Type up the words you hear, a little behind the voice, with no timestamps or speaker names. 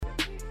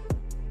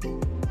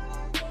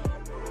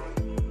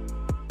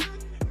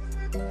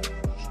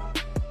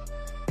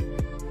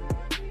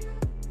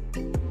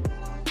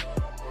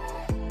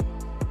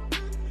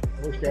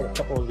out a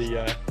couple of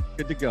the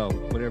good to go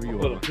whenever you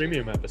little want.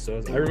 premium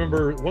episodes. I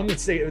remember one that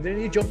say,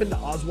 didn't he jump into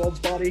Oswald's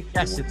body?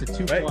 Yes, it's a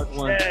two-part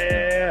one.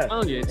 Yeah.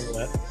 Oh, yeah, it's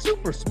a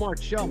super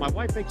smart show. My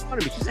wife makes fun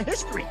of me. She's a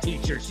history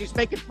teacher. She's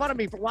making fun of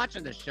me for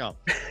watching this show.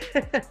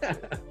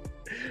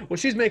 Well,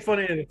 she's making fun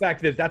of the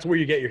fact that that's where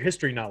you get your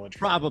history knowledge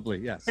from. Probably,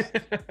 yes.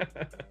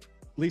 At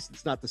least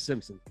it's not The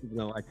Simpsons, even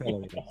though I tell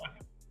her it is.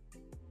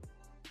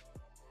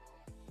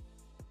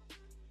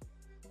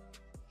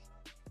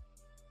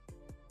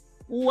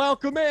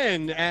 Welcome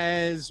in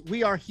as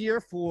we are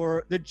here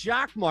for the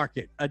Jock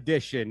Market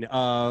edition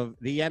of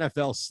the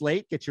NFL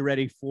slate. Get you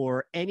ready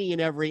for any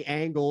and every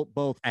angle,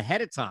 both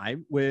ahead of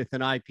time with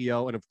an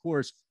IPO. And of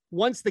course,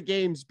 once the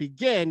games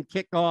begin,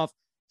 kick off,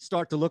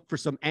 start to look for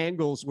some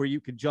angles where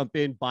you can jump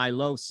in, buy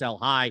low, sell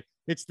high.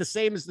 It's the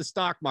same as the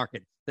stock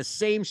market. The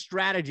same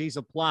strategies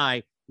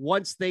apply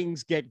once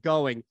things get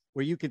going,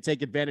 where you can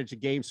take advantage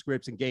of game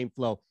scripts and game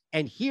flow.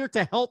 And here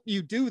to help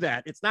you do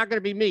that, it's not going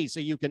to be me, so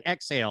you can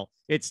exhale.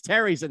 It's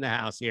Terry's in the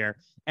house here,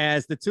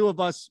 as the two of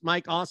us,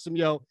 Mike Awesome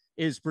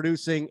is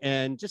producing,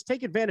 and just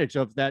take advantage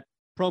of that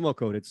promo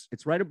code.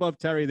 It's right above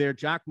Terry there,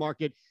 Jock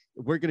Market.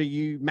 We're going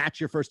to match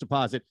your first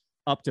deposit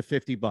up to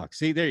 $50.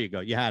 See, there you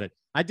go. You had it.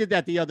 I did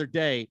that the other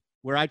day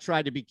where I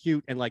tried to be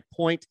cute and like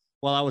point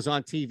while I was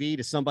on TV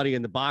to somebody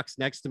in the box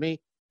next to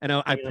me. And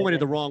I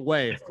pointed the wrong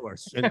way, of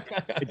course, and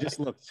it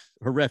just looked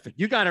horrific.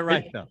 You got it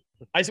right, though.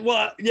 I said,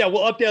 well,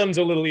 up down's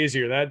a little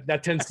easier.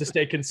 That tends to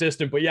stay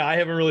consistent. But yeah, I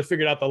haven't really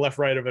figured out the left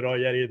right of it all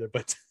yet either.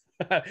 But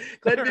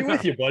glad to be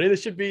with you, buddy.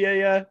 This should be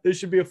a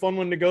fun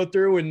one to go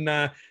through.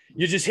 And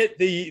you just hit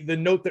the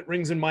note that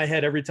rings in my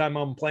head every time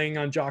I'm playing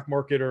on Jock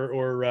Market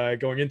or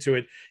going into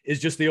it is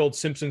just the old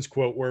Simpsons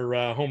quote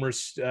where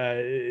Homer's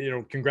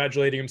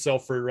congratulating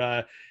himself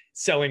for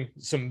selling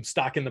some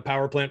stock in the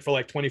power plant for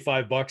like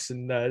 $25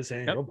 and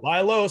saying, buy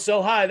low,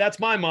 sell high.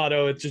 That's my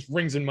motto. It just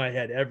rings in my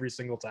head every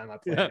single time I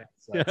play it.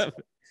 So.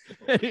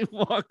 And he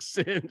walks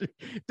in.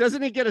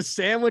 Doesn't he get a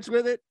sandwich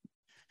with it?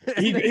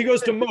 He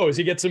goes to Moe's.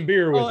 He gets some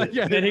beer with it.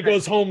 And then he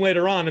goes home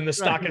later on and the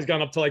stock has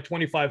gone up to like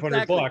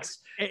 $2,500.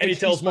 And he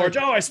tells Marge,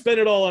 I spent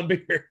it all on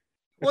beer.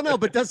 Well, no,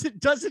 but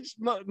doesn't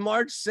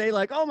Marge say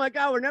like, "Oh my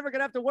God, we're never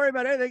gonna have to worry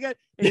about anything again"?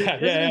 He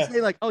say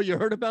like, "Oh, you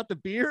heard about the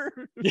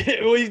beer?"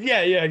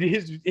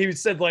 He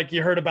said like,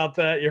 "You heard about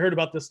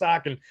the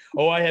stock," and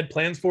I had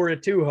plans for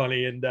it too,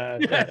 honey. And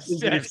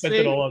he spent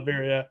it all on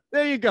beer. Yeah,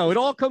 there you go. It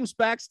all comes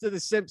back to the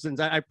Simpsons.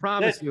 I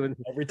promise you. And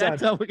every time.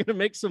 That's how we're gonna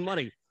make some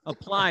money.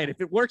 Apply it.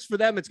 If it works for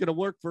them, it's gonna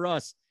work for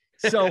us.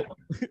 So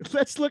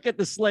let's look at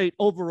the slate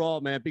overall,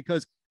 man,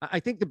 because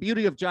I think the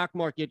beauty of Jock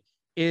Market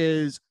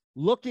is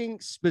looking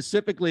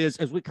specifically, as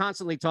we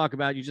constantly talk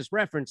about, you just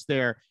referenced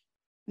there,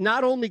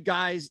 not only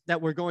guys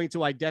that we're going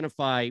to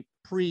identify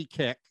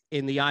pre-kick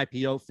in the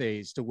IPO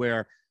phase, to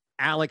where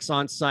Alex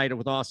on site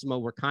with Osimo,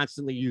 we're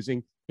constantly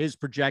using his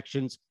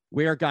projections,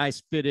 where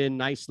guys fit in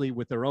nicely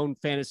with their own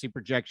fantasy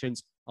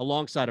projections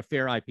alongside a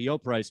fair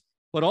IPO price,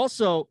 but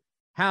also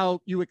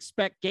how you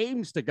expect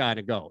games to kind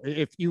of go.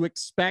 If you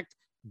expect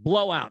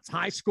blowouts,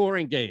 high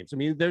scoring games. I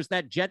mean, there's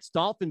that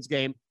Jets-Dolphins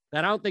game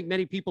that I don't think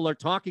many people are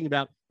talking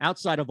about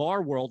outside of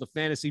our world, the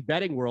fantasy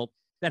betting world,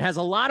 that has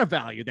a lot of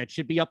value that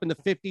should be up in the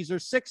 50s or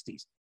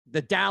 60s.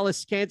 The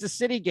Dallas-Kansas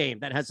City game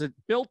that has a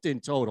built-in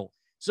total.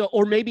 So,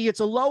 or maybe it's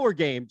a lower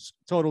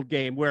total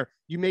game where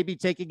you may be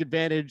taking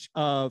advantage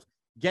of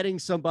getting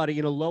somebody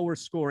in a lower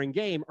scoring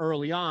game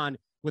early on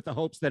with the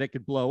hopes that it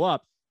could blow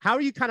up. How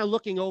are you kind of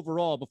looking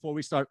overall before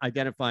we start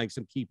identifying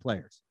some key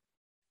players?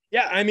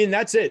 Yeah, I mean,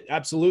 that's it.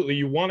 Absolutely.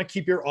 You want to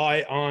keep your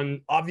eye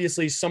on,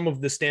 obviously, some of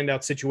the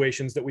standout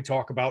situations that we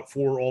talk about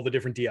for all the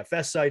different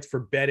DFS sites, for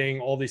betting,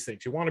 all these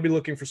things. You want to be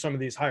looking for some of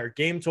these higher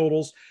game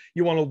totals.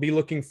 You want to be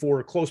looking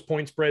for close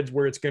point spreads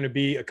where it's going to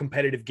be a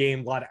competitive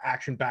game, a lot of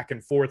action back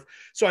and forth.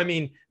 So, I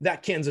mean,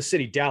 that Kansas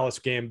City-Dallas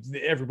game,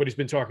 everybody's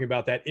been talking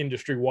about that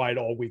industry-wide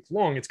all week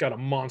long. It's got a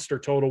monster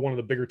total, one of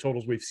the bigger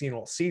totals we've seen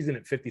all season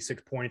at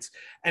 56 points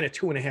and a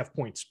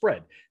 2.5-point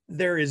spread.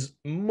 There is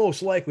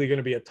most likely going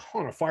to be a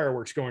ton of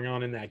fireworks going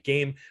on in that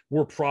game.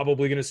 We're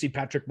probably going to see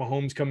Patrick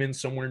Mahomes come in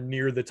somewhere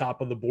near the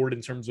top of the board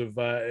in terms of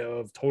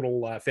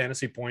total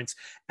fantasy points.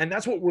 And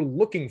that's what we're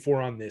looking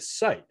for on this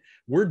site.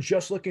 We're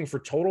just looking for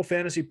total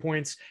fantasy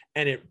points,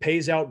 and it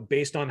pays out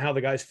based on how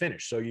the guys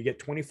finish. So you get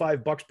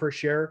 $25 per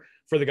share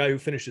for the guy who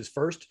finishes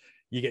first.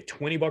 You get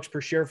 $20 per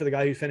share for the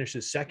guy who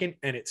finishes second,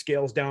 and it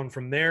scales down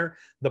from there.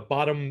 The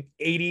bottom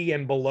 80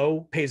 and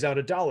below pays out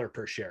 $1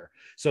 per share.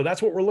 So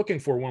that's what we're looking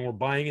for when we're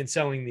buying and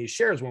selling these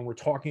shares. When we're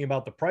talking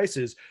about the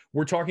prices,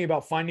 we're talking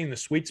about finding the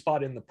sweet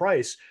spot in the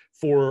price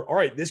for, all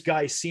right, this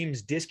guy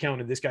seems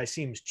discounted. This guy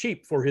seems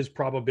cheap for his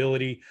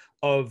probability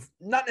of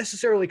not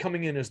necessarily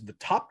coming in as the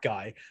top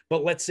guy,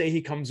 but let's say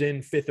he comes in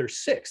 5th or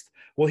 6th.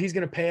 Well, he's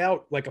going to pay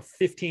out like a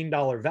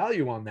 $15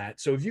 value on that.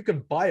 So if you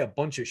can buy a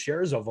bunch of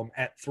shares of them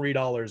at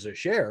 $3 a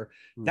share,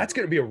 that's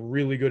going to be a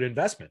really good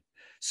investment.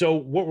 So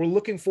what we're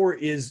looking for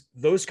is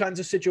those kinds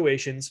of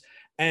situations.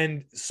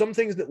 And some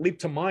things that leap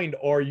to mind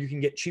are you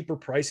can get cheaper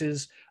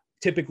prices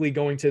typically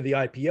going to the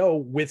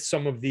IPO with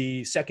some of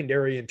the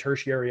secondary and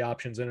tertiary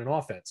options in an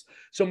offense.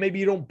 So maybe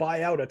you don't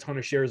buy out a ton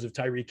of shares of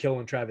Tyreek Hill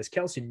and Travis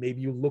Kelce.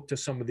 Maybe you look to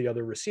some of the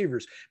other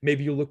receivers.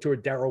 Maybe you look to a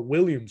Darrell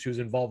Williams, who's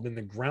involved in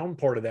the ground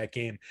part of that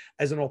game,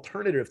 as an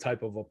alternative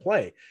type of a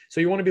play.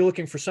 So you want to be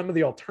looking for some of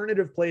the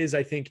alternative plays,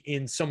 I think,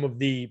 in some of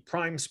the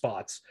prime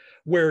spots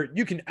where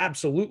you can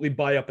absolutely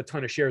buy up a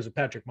ton of shares of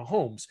Patrick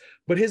Mahomes,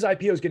 but his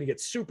IPO is going to get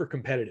super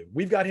competitive.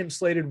 We've got him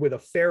slated with a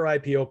fair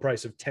IPO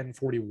price of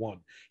 1041.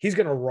 He's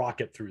going to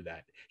rocket through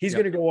that. He's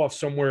going to go off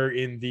somewhere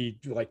in the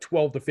like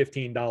 $12 to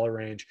 $15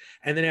 range.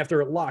 And then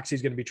after it locks,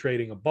 he's going to be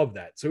trading above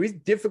that. So he's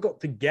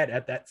difficult to get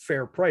at that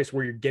fair price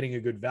where you're getting a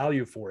good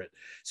value for it.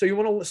 So you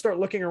want to start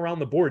looking around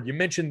the board. You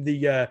mentioned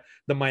the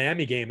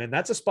Miami game, and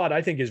that's a spot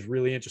I think is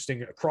really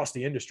interesting across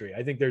the industry.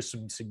 I think there's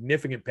some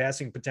significant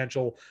passing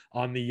potential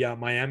on the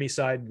Miami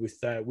side. With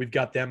we've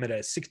got them at a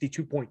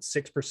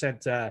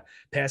 62.6%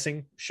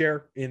 passing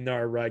share in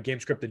our game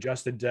script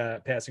adjusted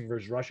passing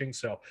versus rushing.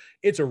 So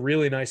it's a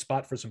really nice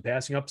spot for some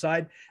passing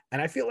upside.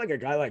 And I feel like a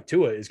guy like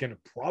Tua is going to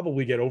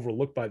probably get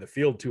overlooked by the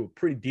field to a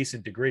pretty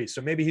decent degree.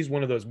 So maybe he's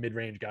one of those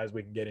mid-range guys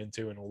we can get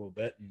into in a little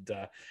bit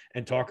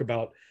and talk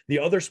about the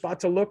other spot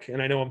to look.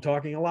 And I know I'm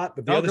talking a lot,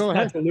 but the other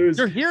spot to lose.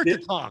 You're here to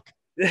talk.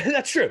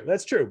 That's true.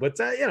 That's true. But,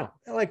 you know,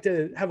 I like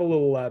to have a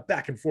little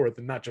back and forth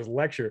and not just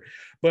lecture.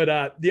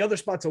 But the other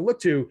spot to look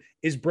to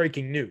is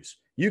breaking news.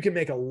 You can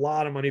make a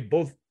lot of money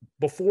both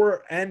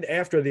before and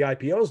after the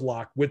IPO's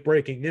locked with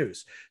breaking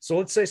news. So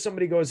let's say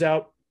somebody goes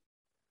out,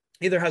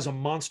 either has a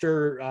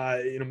monster,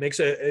 makes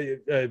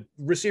a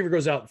receiver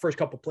goes out the first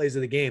couple plays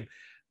of the game,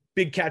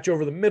 big catch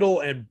over the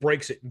middle and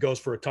breaks it and goes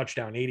for a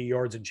touchdown, 80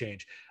 yards and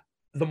change.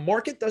 The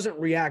market doesn't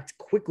react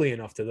quickly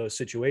enough to those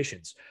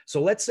situations. So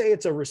let's say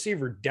it's a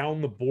receiver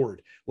down the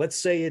board. Let's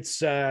say it's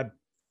Tyler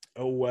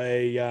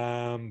Boyd,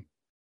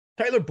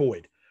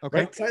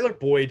 right? Tyler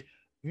Boyd,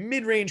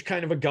 mid-range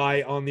kind of a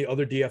guy on the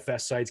other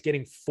DFS sites,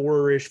 getting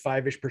 4-ish,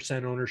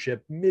 5-ish%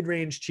 ownership,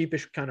 mid-range,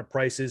 cheapish kind of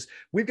prices.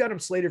 We've got him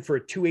slated for a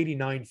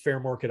 289 fair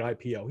market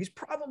IPO. He's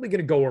probably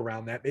going to go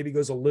around that, maybe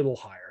goes a little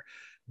higher.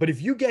 But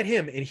if you get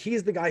him and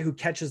he's the guy who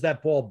catches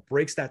that ball,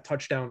 breaks that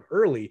touchdown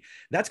early,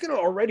 that's going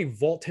to already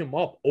vault him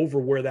up over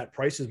where that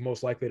price is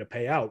most likely to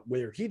pay out,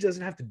 where he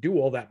doesn't have to do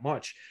all that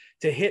much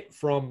to hit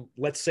from,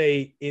 let's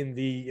say, in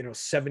the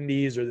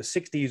 70s or the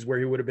 60s, where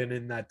he would have been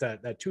in that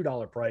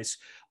 $2 price,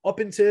 up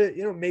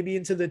into maybe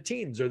into the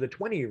teens or the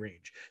 20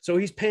 range. So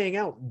he's paying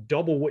out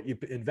double what you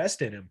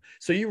invest in him.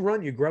 So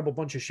you grab a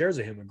bunch of shares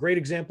of him. A great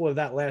example of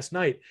that last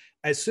night,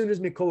 as soon as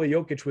Nikola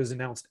Jokic was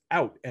announced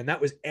out, and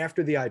that was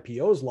after the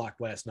IPOs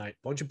locked last night,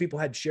 a bunch of people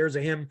had shares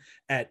of him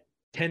at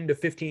 $10 to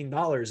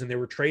 $15, and they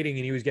were trading,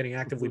 and he was getting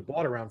actively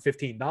bought around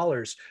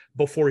 $15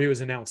 before he was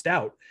announced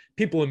out.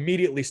 People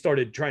immediately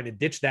started trying to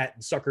ditch that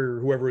and sucker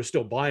whoever was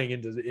still buying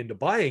into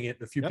buying it.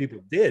 And a few people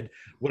did.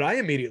 What I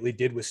immediately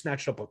did was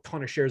snatched up a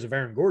ton of shares of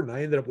Aaron Gordon.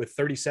 I ended up with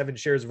 37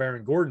 shares of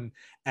Aaron Gordon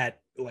at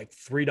like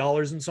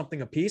 $3 and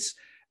something a piece.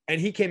 And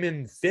he came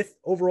in 5th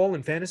overall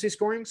in fantasy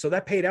scoring. So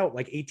that paid out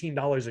like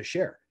 $18 a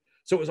share.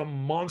 So it was a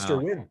monster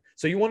win.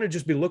 So you want to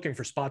just be looking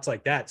for spots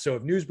like that. So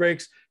if news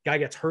breaks, guy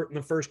gets hurt in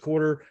the first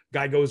quarter,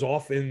 guy goes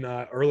off in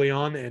early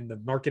on, and the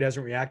market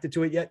hasn't reacted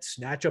to it yet,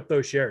 snatch up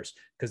those shares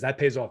because that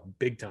pays off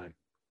big time.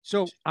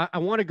 So I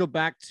want to go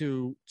back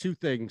to two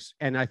things.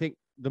 And I think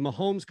the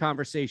Mahomes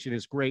conversation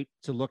is great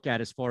to look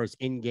at as far as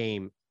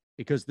in-game,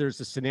 because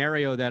there's a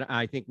scenario that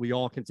I think we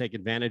all can take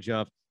advantage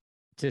of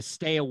to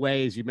stay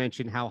away, as you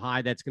mentioned, how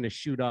high that's going to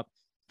shoot up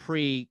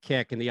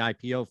pre-kick in the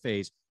IPO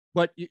phase.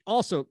 But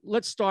also,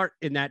 let's start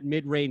in that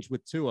mid-range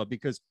with Tua,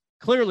 because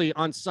clearly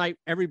on site,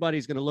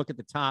 everybody's going to look at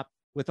the top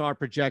with our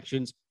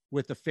projections,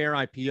 with the fair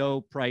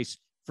IPO price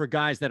for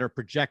guys that are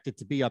projected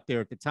to be up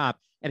there at the top.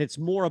 And it's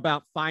more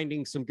about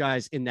finding some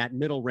guys in that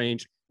middle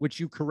range, which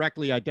you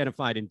correctly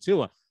identified in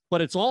Tua.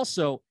 But it's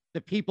also the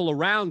people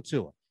around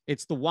Tua.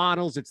 It's the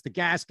Waddles, it's the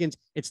Gaskins.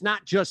 It's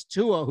not just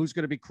Tua who's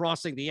going to be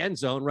crossing the end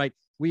zone, right?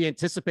 We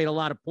anticipate a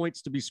lot of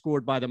points to be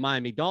scored by the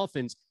Miami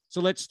Dolphins.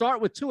 So let's start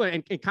with Tua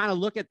and kind of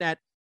look at that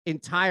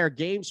entire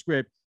game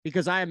script,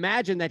 because I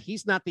imagine that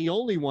he's not the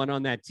only one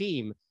on that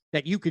team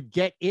that you could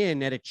get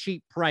in at a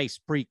cheap price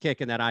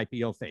pre-kick in that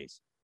IPO phase.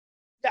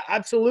 Yeah,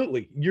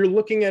 absolutely. You're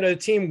looking at a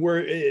team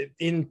where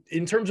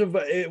in terms of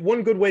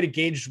one good way to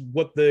gauge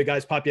what the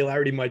guy's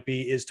popularity might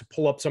be is to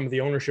pull up some of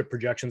the ownership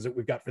projections that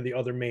we've got for the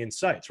other main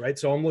sites, right?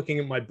 So I'm looking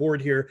at my board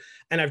here,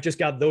 and I've just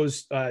got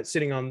those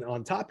sitting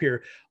on top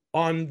here.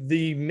 On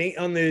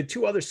the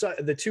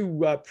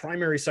two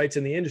primary sites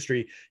in the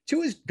industry,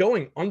 Tua is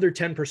going under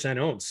 10%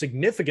 owned,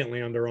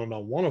 significantly under owned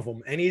on one of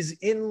them, and he's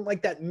in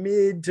like that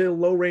mid to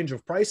low range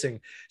of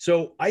pricing.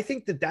 So I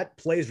think that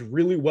plays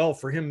really well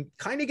for him,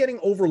 kind of getting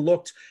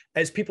overlooked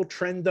as people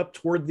trend up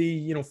toward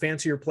the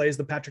fancier plays,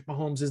 the Patrick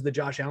Mahomes, the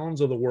Josh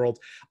Allens of the world.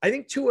 I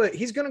think Tua,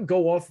 he's going to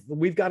go off.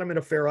 We've got him at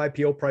a fair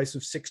IPO price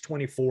of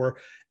 624.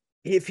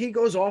 if he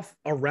goes off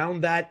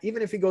around that,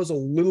 even if he goes a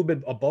little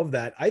bit above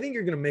that, I think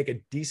you're going to make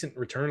a decent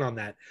return on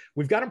that.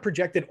 We've got him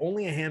projected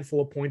only a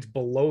handful of points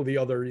below the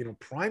other,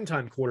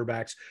 primetime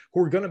quarterbacks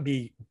who are going to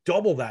be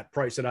double that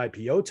price at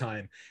IPO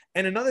time.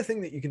 And another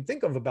thing that you can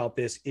think of about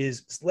this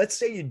is, let's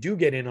say you do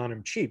get in on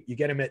him cheap. You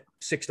get him at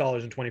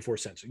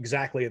 $6.24,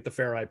 exactly at the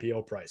fair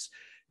IPO price.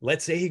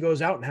 Let's say he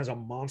goes out and has a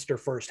monster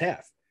first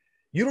half.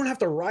 You don't have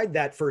to ride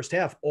that first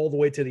half all the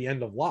way to the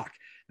end of lock.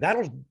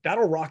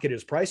 That'll rocket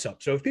his price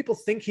up. So if people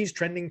think he's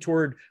trending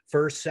toward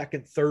first,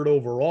 second, third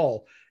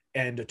overall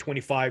and a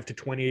 $25 to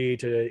 $20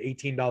 to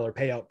 $18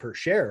 payout per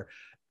share,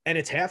 and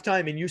it's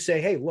halftime and you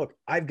say, hey, look,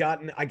 I got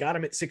him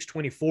at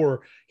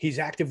 624. He's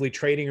actively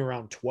trading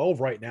around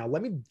 12 right now.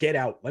 Let me get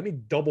out. Let me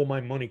double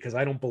my money because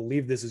I don't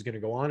believe this is going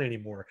to go on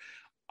anymore.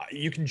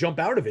 You can jump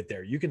out of it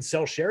there. You can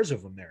sell shares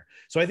of them there.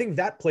 So I think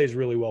that plays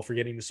really well for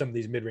getting to some of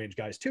these mid-range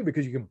guys too,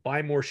 because you can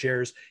buy more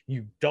shares,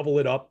 you double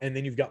it up, and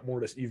then you've got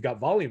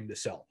volume to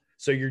sell.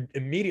 So you're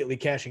immediately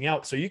cashing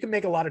out. So you can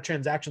make a lot of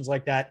transactions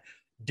like that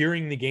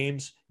during the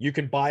games. You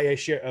can buy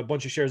a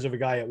bunch of shares of a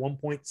guy at one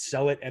point,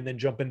 sell it, and then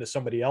jump into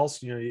somebody else.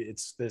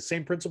 It's the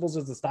same principles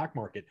as the stock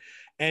market.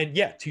 And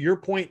yeah, to your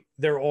point,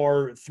 there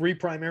are three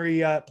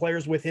primary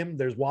players with him.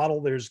 There's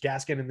Waddle, there's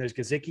Gaskin, and there's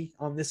Gesicki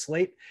on this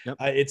slate. Yep.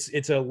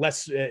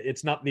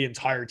 It's not the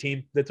entire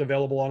team that's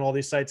available on all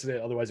these sites.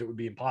 Otherwise, it would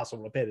be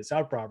impossible to pay this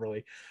out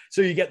properly.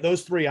 So you get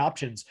those three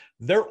options.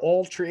 They're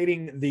all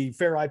trading. The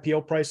fair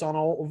IPO price on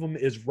all of them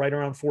is right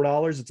around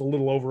 $4. It's a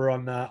little over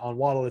on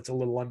Waddle. It's a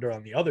little under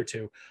on the other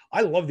two.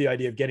 I love the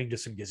idea of getting to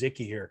some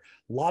Gesicki here.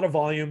 A lot of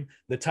volume.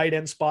 The tight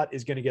end spot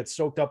is going to get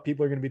soaked up.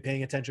 People are going to be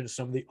paying attention to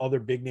some of the other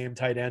big name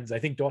tight ends. I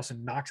think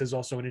Dawson Knox is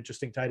also an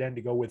interesting tight end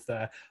to go with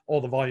all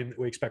the volume that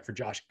we expect for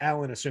Josh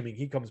Allen, assuming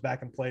he comes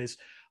back and plays.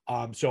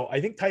 So I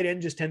think tight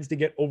end just tends to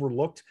get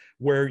overlooked,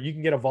 where you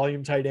can get a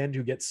volume tight end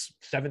who gets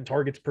 7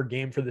 targets per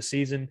game for the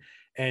season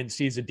and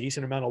sees a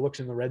decent amount of looks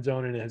in the red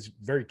zone and is a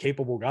very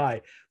capable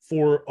guy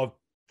for a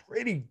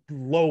pretty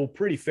low,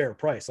 pretty fair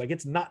price. Like,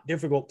 it's not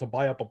difficult to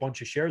buy up a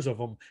bunch of shares of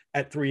them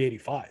at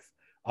 385.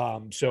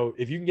 So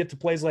if you can get to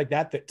plays like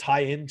that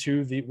tie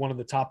into one of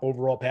the top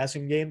overall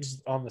passing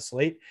games on the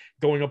slate,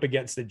 going up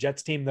against the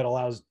Jets team that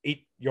allows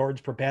 8 yards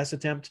per pass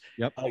attempt,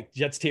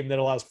 Jets team that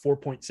allows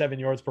 4.7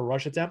 yards per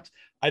rush attempt,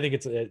 I think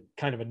it's a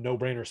kind of a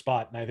no-brainer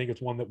spot. And I think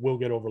it's one that will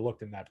get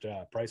overlooked in that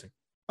pricing.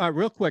 All right,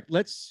 real quick,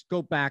 let's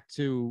go back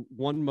to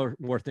one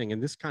more thing.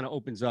 And this kind of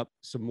opens up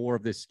some more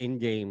of this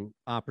in-game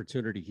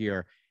opportunity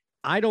here.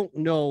 I don't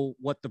know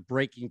what the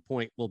breaking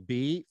point will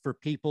be for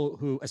people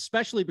who,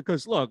 especially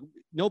because, look,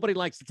 nobody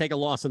likes to take a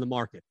loss in the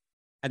market.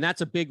 And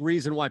that's a big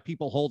reason why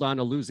people hold on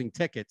to losing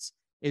tickets,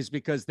 is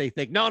because they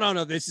think,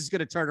 no, this is going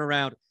to turn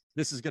around.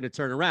 This is going to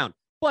turn around.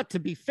 But to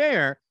be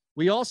fair,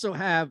 we also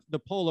have the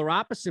polar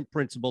opposite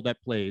principle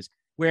that plays,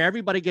 where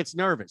everybody gets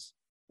nervous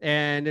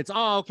and it's,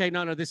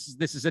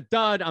 this is a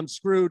dud. I'm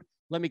screwed.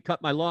 Let me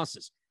cut my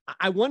losses.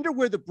 I wonder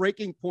where the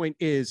breaking point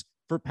is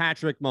for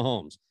Patrick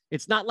Mahomes.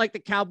 It's not like the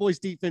Cowboys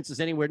defense is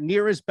anywhere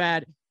near as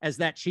bad as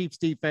that Chiefs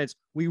defense.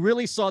 We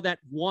really saw that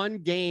one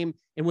game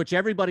in which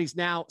everybody's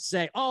now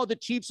saying, oh, the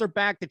Chiefs are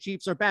back. The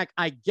Chiefs are back.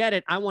 I get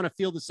it. I want to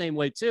feel the same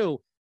way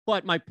too.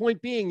 But my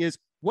point being is,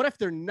 what if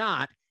they're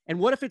not? And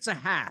what if it's a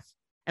half?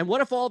 And what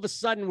if all of a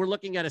sudden we're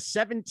looking at a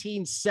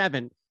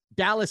 17-7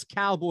 Dallas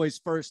Cowboys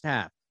first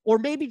half? Or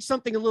maybe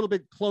something a little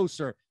bit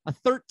closer, a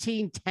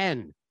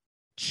 13-10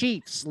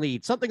 Chiefs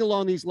lead, something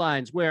along these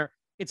lines, where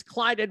it's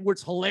Clyde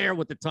Edwards-Helaire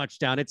with the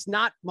touchdown. It's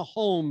not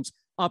Mahomes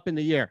up in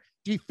the air.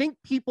 Do you think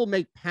people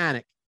may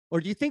panic?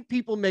 Or do you think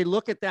people may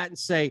look at that and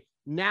say,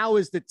 now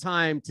is the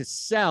time to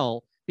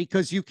sell,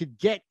 because you could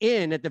get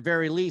in at the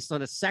very least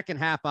on a second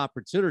half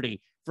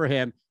opportunity for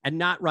him and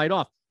not write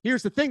off?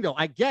 Here's the thing, though.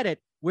 I get it,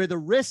 where the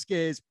risk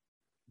is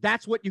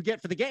that's what you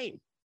get for the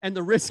game. And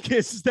the risk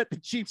is that the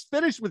Chiefs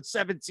finish with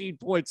 17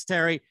 points,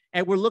 Terry.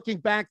 And we're looking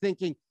back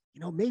thinking,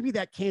 maybe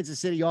that Kansas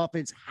City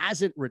offense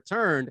hasn't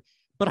returned.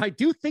 But I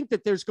do think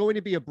that there's going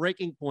to be a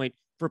breaking point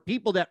for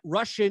people that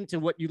rush into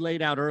what you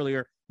laid out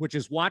earlier, which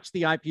is watch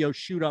the IPO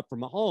shoot up for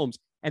Mahomes.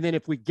 And then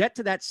if we get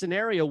to that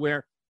scenario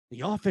where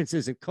the offense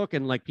isn't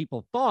cooking like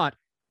people thought,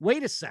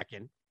 wait a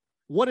second,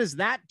 what does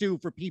that do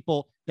for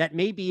people that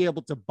may be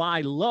able to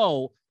buy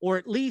low, or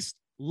at least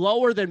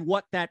lower than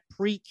what that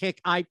pre-kick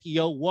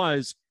IPO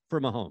was for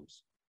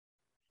Mahomes?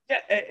 Yeah,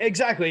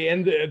 exactly.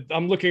 And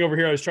I'm looking over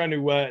here. I was trying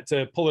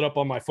to pull it up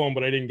on my phone,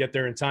 but I didn't get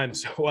there in time.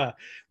 So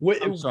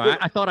I'm sorry.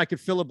 I thought I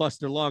could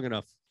filibuster long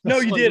enough. No,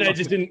 you did.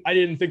 I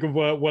didn't think of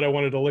what I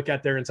wanted to look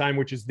at there in time,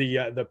 which is the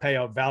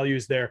payout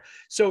values there.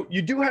 So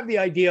you do have the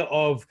idea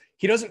of,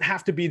 he doesn't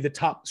have to be the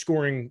top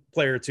scoring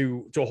player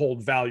to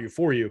hold value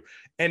for you.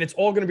 And it's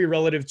all going to be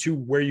relative to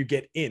where you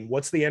get in.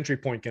 What's the entry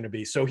point going to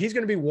be? So he's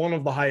going to be one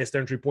of the highest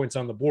entry points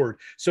on the board.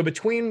 So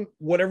between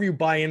whatever you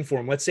buy in for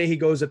him, let's say he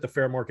goes at the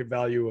fair market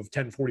value of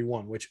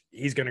 1041, which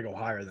he's going to go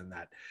higher than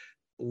that.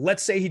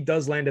 let's say he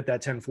does land at that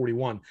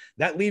 1041.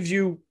 That leaves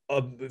you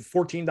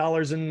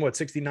 $14 and what,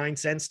 69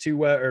 cents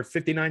to or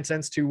 59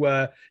 cents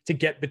to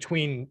get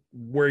between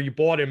where you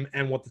bought him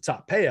and what the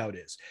top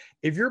payout is.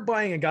 If you're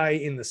buying a guy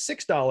in the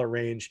 $6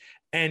 range,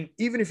 and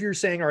even if you're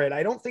saying, all right,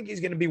 I don't think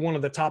he's going to be one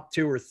of the top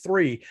 2 or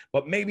 3,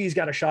 but maybe he's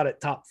got a shot at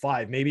top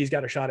 5, maybe he's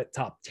got a shot at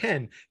top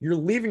 10, you're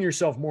leaving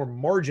yourself more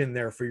margin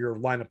there for your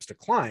lineups to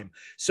climb.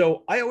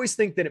 So I always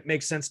think that it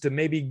makes sense to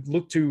maybe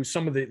look to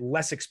some of the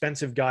less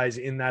expensive guys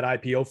in that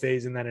IPO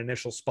phase, in that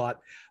initial spot,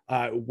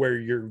 where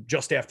you're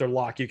just after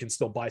lock, you can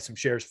still buy some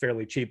shares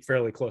fairly cheap,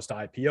 fairly close to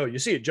IPO. You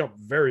see it jump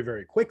very,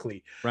 very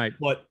quickly, right?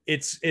 But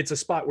it's a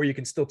spot where you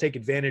can still take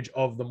advantage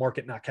of the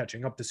market not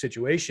catching up to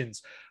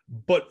situations.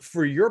 But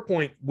for your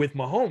point with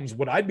Mahomes,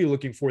 what I'd be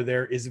looking for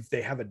there is if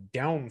they have a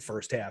down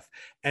first half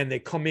and they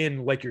come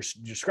in like you're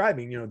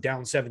describing,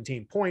 down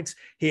 17 points,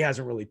 he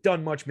hasn't really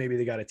done much. Maybe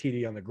they got a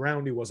TD on the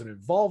ground he wasn't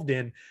involved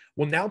in.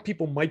 Well, now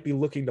people might be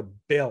looking to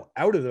bail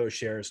out of those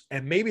shares,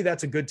 and maybe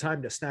that's a good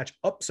time to snatch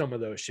up some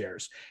of those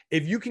shares.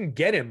 If you can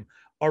get him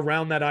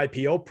around that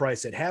IPO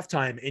price at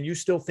halftime and you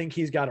still think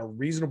he's got a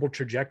reasonable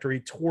trajectory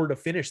toward a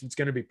finish that's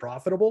going to be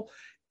profitable,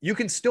 you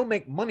can still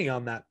make money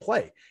on that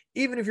play.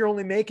 Even if you're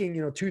only making,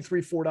 $2,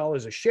 $3,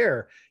 $4 a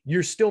share,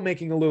 you're still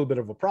making a little bit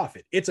of a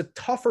profit. It's a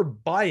tougher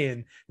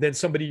buy-in than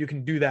somebody you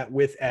can do that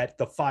with at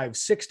the $5,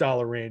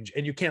 $6 range,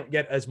 and you can't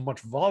get as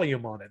much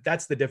volume on it.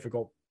 That's the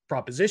difficult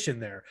proposition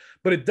there.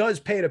 But it does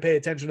pay to pay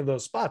attention to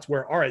those spots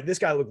where, all right, this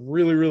guy looked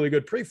really, really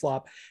good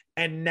pre-flop,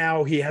 and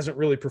now he hasn't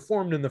really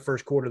performed in the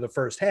first quarter, the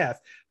first half.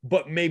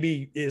 But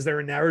maybe is there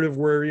a narrative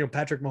where,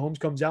 Patrick Mahomes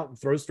comes out and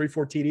throws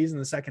 3-4 TDs in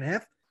the second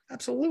half?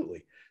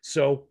 Absolutely.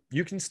 So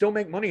you can still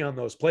make money on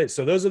those plays.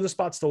 So those are the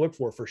spots to look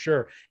for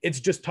sure.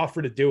 It's just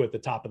tougher to do at the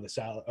top of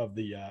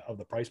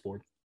the price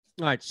board.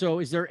 All right. So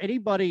is there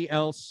anybody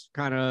else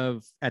kind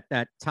of at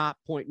that top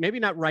point, maybe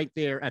not right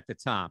there at the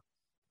top,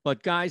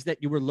 but guys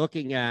that you were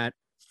looking at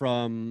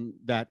from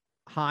that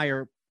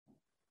higher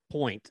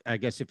point, I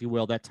guess, if you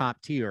will, that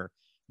top tier,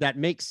 that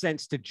makes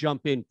sense to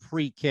jump in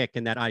pre-kick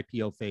in that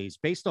IPO phase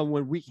based on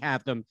when we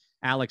have them,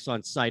 Alex,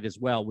 on site as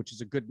well, which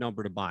is a good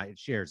number to buy and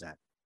shares at?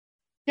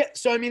 Yeah.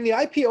 So, I mean, the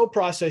IPO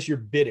process, you're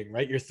bidding,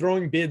 right? You're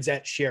throwing bids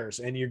at shares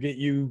and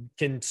you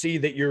can see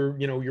that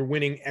you're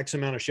winning X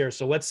amount of shares.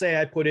 So let's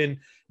say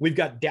we've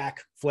got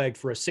Dak flagged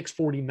for a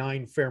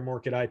 649 fair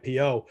market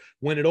IPO.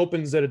 When it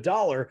opens at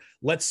 $1,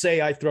 let's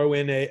say I throw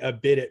in a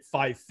bid at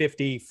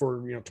 550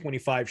 for,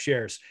 25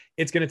 shares.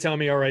 It's going to tell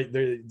me, all right,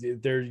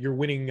 you're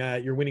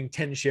winning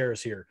 10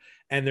 shares here.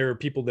 And there are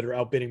people that are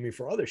outbidding me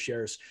for other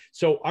shares.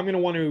 So I'm going to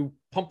want to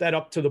pump that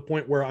up to the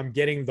point where I'm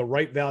getting the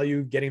right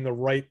value, getting the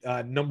right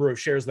number of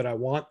shares that I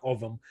want of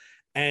them.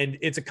 And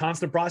it's a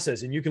constant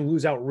process, and you can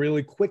lose out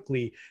really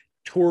quickly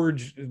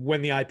towards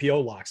when the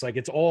IPO locks. Like,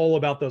 it's all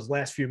about those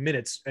last few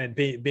minutes and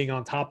being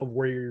on top of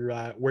where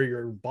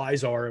your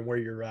buys are and where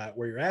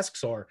your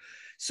asks are.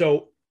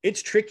 So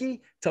it's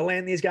tricky to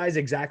land these guys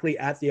exactly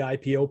at the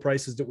IPO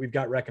prices that we've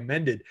got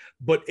recommended.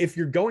 But if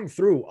you're going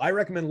through, I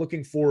recommend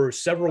looking for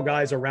several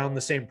guys around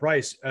the same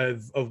price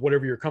of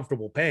whatever you're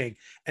comfortable paying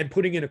and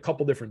putting in a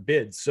couple different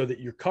bids so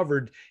that you're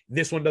covered.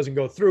 This one doesn't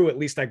go through. At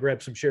least I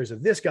grab some shares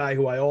of this guy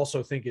who I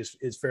also think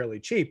is fairly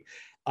cheap.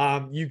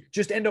 You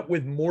just end up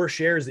with more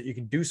shares that you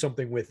can do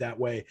something with that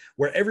way,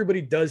 where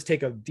everybody does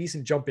take a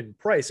decent jump in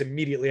price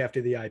immediately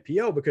after the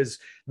IPO because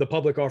the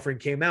public offering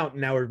came out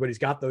and now everybody's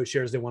got those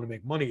shares. They want to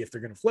make money if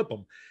they're going to flip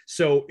them.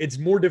 So it's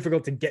more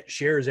difficult to get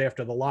shares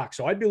after the lock.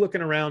 So I'd be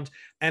looking around,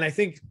 and I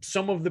think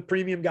some of the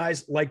premium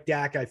guys like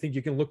Dak, I think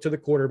you can look to the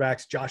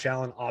quarterbacks. Josh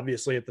Allen,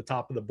 obviously at the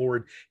top of the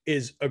board,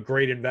 is a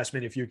great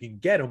investment if you can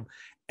get him.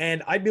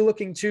 And I'd be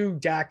looking to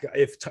Dak.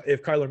 If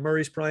Kyler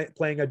Murray's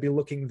playing, I'd be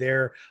looking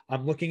there.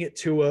 I'm looking at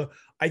Tua.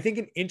 I think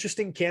an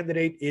interesting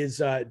candidate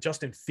is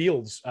Justin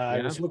Fields.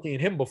 I was looking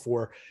at him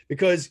before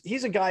because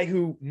he's a guy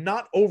who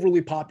not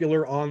overly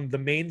popular on the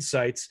main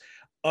sites,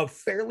 a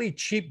fairly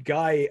cheap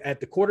guy at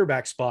the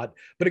quarterback spot,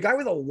 but a guy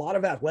with a lot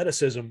of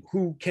athleticism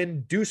who can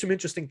do some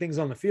interesting things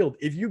on the field.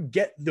 If you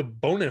get the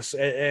bonus,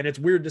 and it's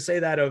weird to say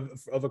that of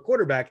a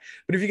quarterback,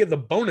 but if you get the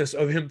bonus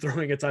of him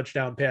throwing a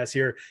touchdown pass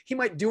here, he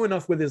might do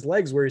enough with his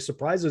legs where he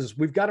surprises us.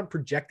 We've got him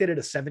projected at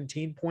a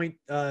 17-point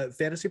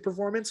fantasy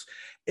performance.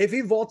 If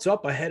he vaults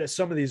up ahead of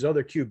some of these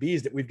other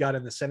QBs that we've got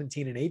in the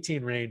 17 and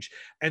 18 range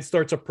and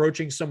starts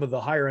approaching some of the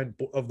higher end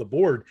of the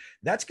board,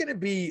 that's going to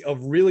be a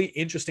really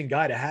interesting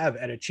guy to have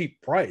at a cheap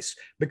price,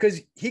 because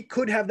he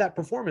could have that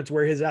performance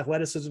where his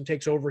athleticism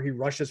takes over. He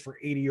rushes for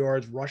 80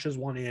 yards, rushes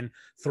one in,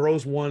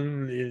 throws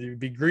one. It'd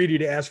be greedy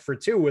to ask for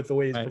two with the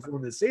way he's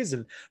performed this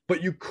season,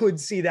 but you could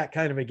see that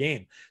kind of a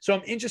game. So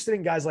I'm interested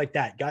in guys like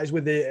that,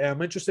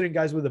 I'm interested in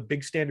guys with a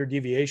big standard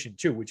deviation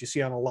too, which you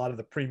see on a lot of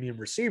the premium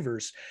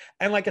receivers.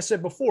 And like I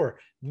said before,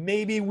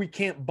 maybe we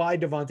can't buy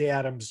Devontae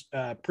Adams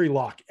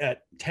pre-lock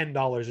at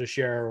 $10 a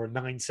share or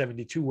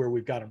 $9.72 where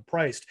we've got him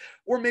priced,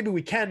 or maybe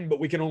we can, but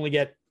we can only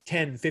get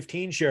 10,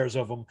 15 shares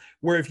of them.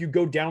 Where if you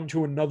go down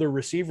to another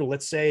receiver,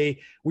 let's say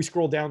we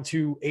scroll down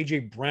to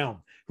AJ Brown,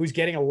 who's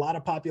getting a lot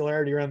of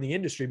popularity around the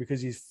industry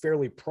because he's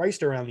fairly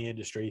priced around the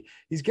industry.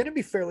 He's going to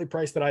be fairly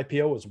priced at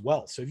IPO as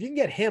well. So if you can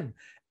get him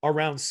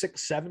around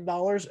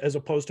 $6-7 as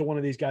opposed to one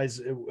of these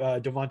guys,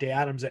 Devontae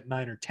Adams at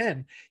 9 or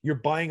 10, you're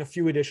buying a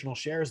few additional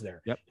shares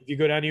there. Yep. If you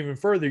go down even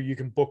further, you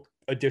can book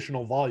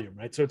additional volume,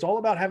 right? So it's all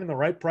about having the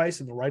right price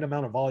and the right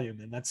amount of volume.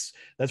 And that's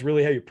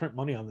really how you print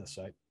money on this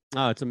site.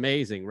 Oh, it's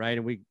amazing, right?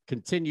 And we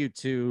continue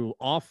to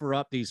offer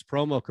up these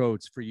promo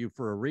codes for you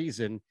for a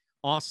reason.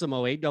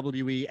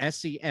 AWESEMO,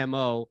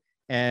 AWESEMO.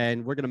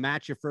 And we're going to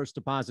match your first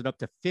deposit up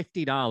to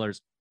 $50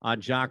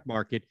 on Jock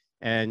Market.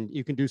 And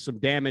you can do some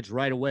damage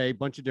right away. A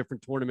bunch of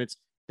different tournaments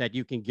that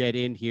you can get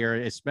in here,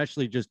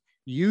 especially just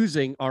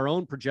using our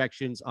own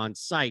projections on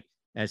site,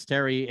 as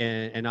Terry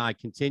and I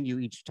continue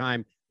each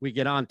time we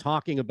get on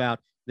talking about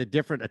the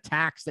different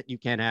attacks that you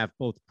can have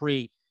both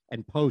pre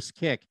and post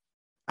kick.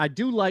 I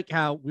do like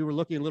how we were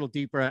looking a little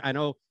deeper. I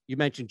know you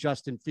mentioned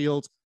Justin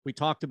Fields. We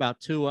talked about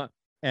Tua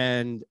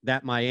and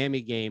that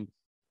Miami game.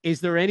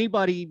 Is there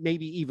anybody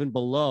maybe even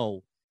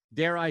below,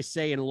 dare I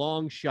say, in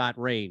long shot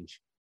range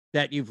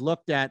that you've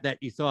looked at that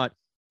you thought,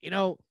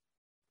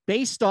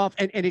 based off,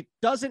 and it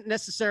doesn't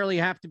necessarily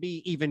have to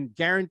be even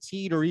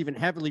guaranteed or even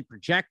heavily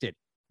projected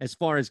as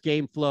far as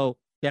game flow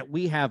that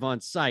we have on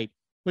site,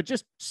 but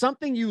just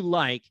something you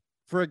like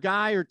for a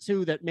guy or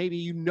two that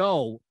maybe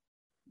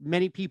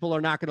many people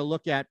are not going to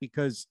look at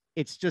because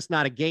it's just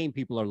not a game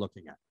people are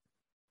looking at?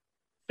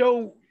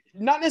 So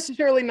not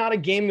necessarily not a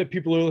game that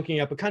people are looking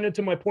at, but kind of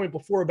to my point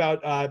before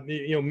about,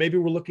 maybe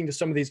we're looking to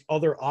some of these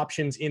other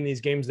options in these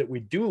games that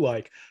we do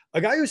like.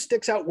 A guy who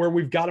sticks out where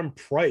we've got him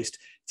priced,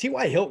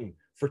 T.Y. Hilton,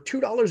 for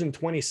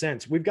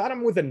 $2.20. We've got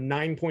him with a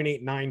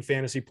 9.89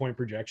 fantasy point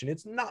projection.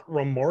 It's not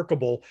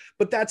remarkable,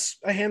 but that's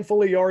a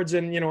handful of yards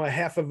and, a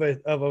half of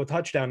a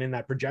touchdown in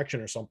that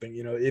projection or something.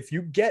 If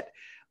you get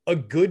a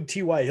good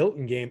T.Y.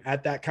 Hilton game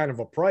at that kind of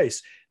a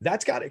price,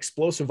 that's got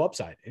explosive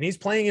upside. And he's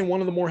playing in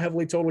one of the more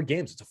heavily totaled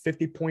games. It's a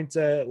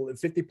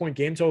 50-point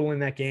game total in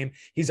that game.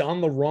 He's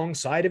on the wrong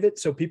side of it.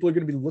 So people are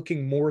going to be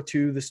looking more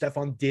to the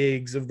Stephon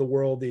Diggs of the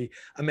world, the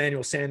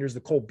Emmanuel Sanders, the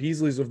Cole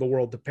Beasleys of the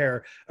world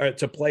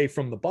to play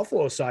from the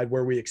Buffalo side,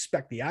 where we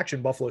expect the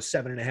action. Buffalo's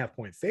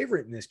 7.5-point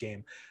favorite in this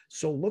game.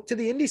 So look to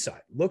the Indy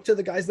side. Look to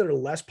the guys that are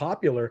less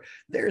popular.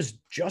 There's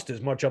just as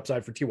much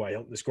upside for T.Y.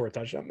 Hilton to score a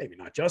touchdown. Maybe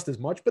not just as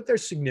much, but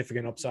there's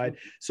significant upside.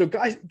 So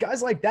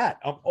guys like that,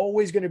 I'm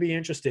always going to be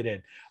interested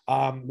in,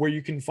 where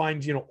you can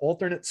find,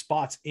 alternate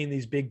spots in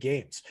these big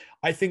games.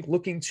 I think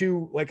looking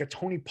to like a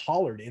Tony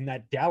Pollard in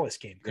that Dallas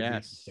game could be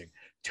interesting.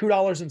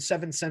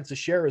 $2.07 a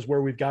share is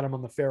where we've got him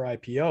on the fair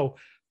IPO.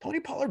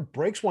 Tony Pollard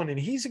breaks one, and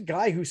he's a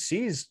guy who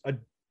sees a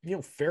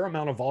fair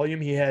amount of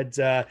volume. He had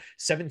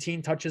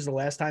 17 touches the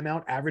last time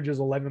out, averages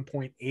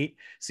 11.8,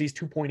 sees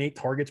 2.8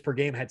 targets per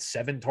game, had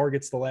 7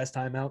 targets the last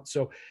time out.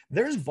 So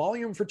there's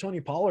volume for Tony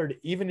Pollard,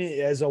 even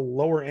as a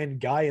lower end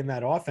guy in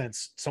that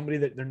offense, somebody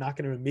that they're not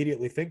going to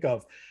immediately think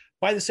of.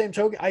 By the same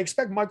token, I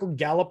expect Michael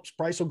Gallup's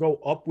price will go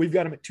up. We've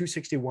got him at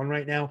 261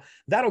 right now.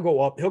 That'll go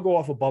up. He'll go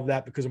off above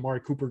that because Amari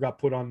Cooper got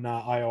put on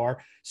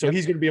IR. So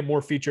he's going to be a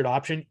more featured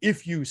option.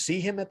 If you see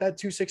him at that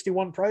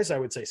 261 price, I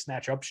would say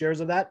snatch up shares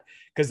of that,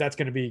 because that's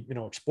going to be,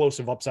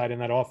 explosive upside in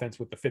that offense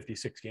with the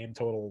 56 game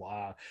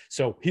total.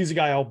 So he's a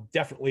guy I'll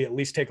definitely at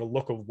least take a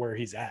look of where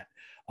he's at.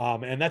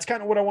 And that's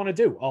kind of what I want to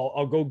do.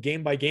 I'll go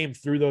game by game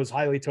through those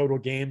highly total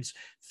games,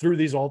 through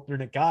these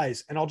alternate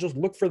guys, and I'll just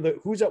look for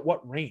who's at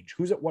what range,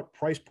 who's at what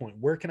price point,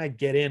 where can I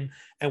get in,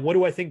 and what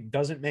do I think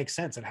doesn't make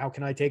sense, and how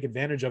can I take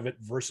advantage of it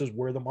versus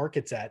where the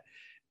market's at,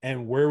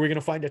 and where are we going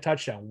to find a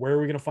touchdown, where are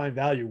we going to find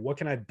value, what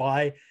can I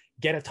buy,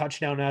 get a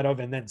touchdown out of,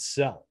 and then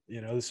sell.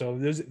 So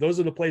those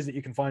are the plays that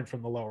you can find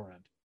from the lower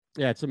end.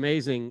 Yeah, it's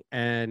amazing,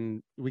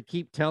 and we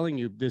keep telling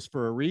you this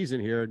for a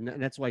reason here, and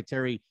that's why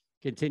Terry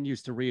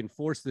continues to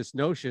reinforce this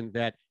notion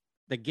that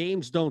the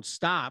games don't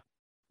stop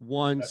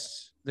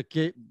once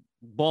the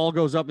ball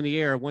goes up in the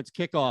air, once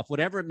kickoff,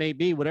 whatever it may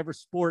be, whatever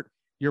sport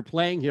you're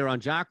playing here on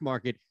Jock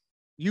Market,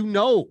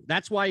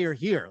 that's why you're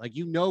here. Like,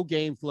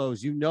 game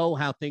flows,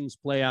 how things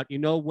play out,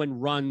 when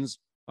runs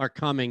are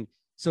coming.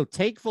 So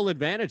take full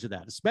advantage of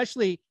that,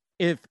 especially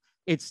if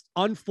it's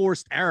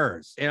unforced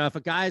errors. If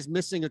a guy's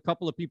missing a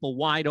couple of people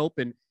wide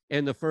open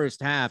in the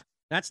first half,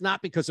 that's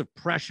not because of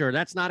pressure.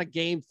 That's not a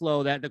game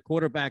flow that the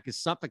quarterback is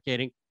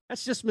suffocating.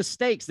 That's just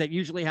mistakes that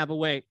usually have a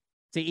way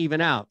to even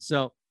out.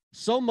 So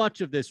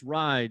much of this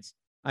rides,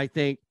 I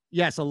think,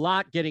 yes, a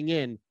lot getting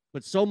in,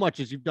 but so much,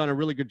 as you've done a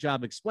really good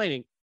job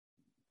explaining,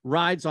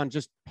 rides on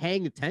just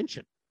paying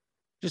attention.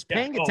 Just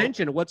paying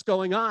attention to what's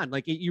going on.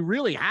 Like, you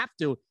really have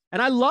to.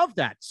 And I love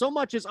that. So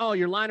much as,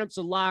 your lineups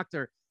are locked,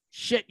 or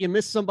shit, you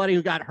missed somebody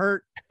who got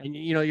hurt, and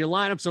your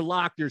lineups are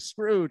locked, you're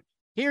screwed.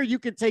 Here, you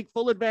can take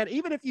full advantage.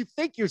 Even if you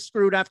think you're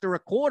screwed after a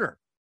quarter,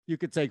 you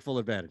could take full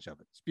advantage of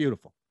it. It's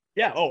beautiful.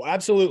 Yeah. Oh,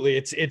 absolutely.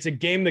 It's a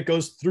game that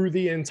goes through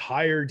the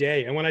entire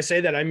day. And when I say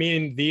that, I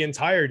mean the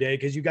entire day,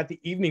 because you got the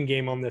evening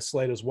game on this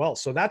slate as well.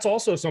 So that's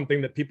also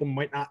something that people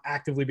might not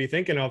actively be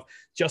thinking of,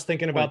 just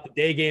thinking about the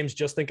day games,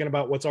 just thinking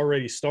about what's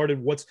already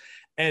started,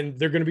 and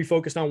they're going to be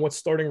focused on what's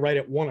starting right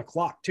at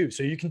 1:00 too.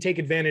 So you can take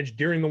advantage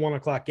during the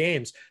 1:00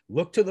 games.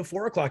 Look to the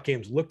 4:00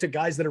 games. Look to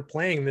guys that are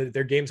playing that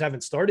their games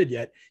haven't started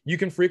yet. You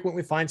can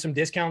frequently find some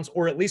discounts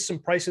or at least some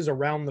prices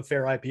around the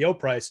fair IPO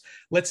price.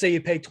 Let's say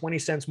you pay 20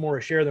 cents more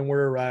a share than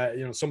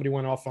where somebody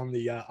went off on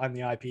the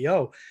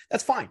IPO.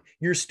 That's fine.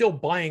 You're still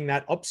buying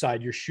that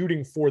upside. You're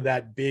shooting for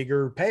that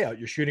bigger payout.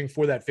 You're shooting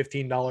for that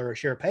 $15 a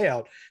share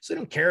payout. So I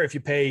don't care if you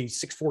pay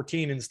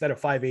 614 instead of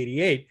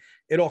 588.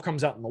 It all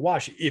comes out in the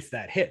wash if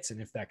that hits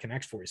and if that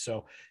connects for you.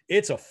 So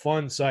it's a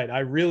fun site.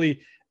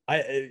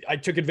 I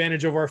took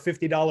advantage of our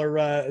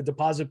 $50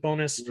 deposit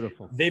bonus.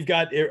 Beautiful.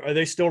 Are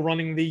they still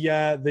running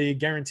the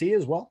guarantee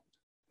as well?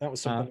 That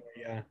was something.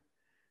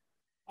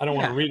 I don't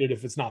want to read it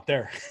if it's not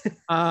there.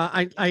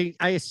 I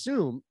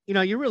assume,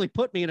 you really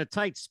put me in a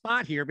tight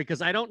spot here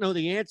because I don't know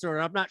the answer.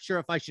 And I'm not sure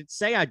if I should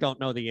say I don't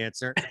know the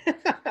answer.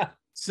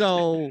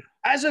 So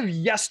as of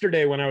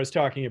yesterday, when I was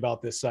talking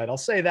about this site, I'll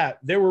say that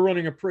they were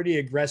running a pretty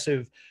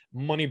aggressive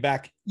money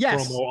back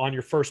promo on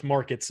your first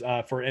markets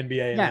for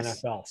NBA and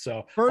NFL.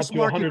 So first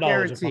up to $100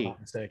 guarantee. if I'm not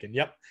mistaken.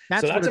 Yep.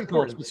 So that's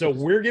important. So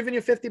we're giving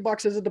you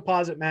 $50 as a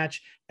deposit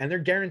match, and they're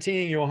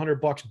guaranteeing you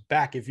 $100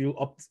 back if you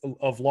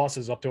of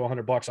losses up to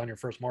 $100 on your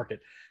first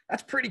market.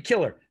 That's pretty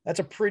killer. That's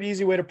a pretty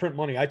easy way to print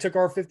money. I took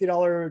our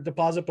 $50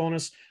 deposit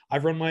bonus.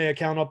 I've run my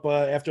account up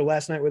after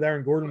last night with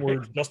Aaron Gordon.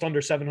 We're just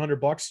under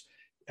 $700.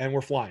 And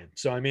we're flying.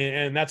 So, I mean,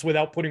 and that's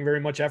without putting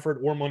very much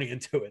effort or money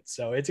into it.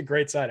 So it's a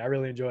great site. I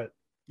really enjoy it.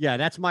 Yeah,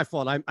 that's my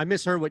fault. I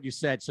misheard what you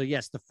said. So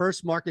yes, the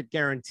first market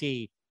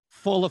guarantee,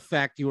 full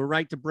effect. You were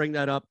right to bring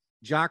that up.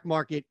 Jock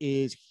Market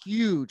is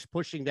huge,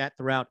 pushing that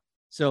throughout.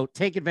 So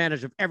take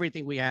advantage of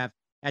everything we have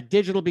at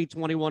Digital Beat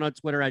 21 on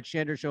Twitter, at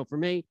Shander Show for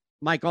me,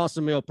 Mike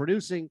Awesome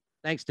producing.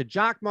 Thanks to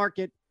Jock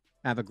Market.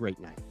 Have a great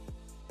night.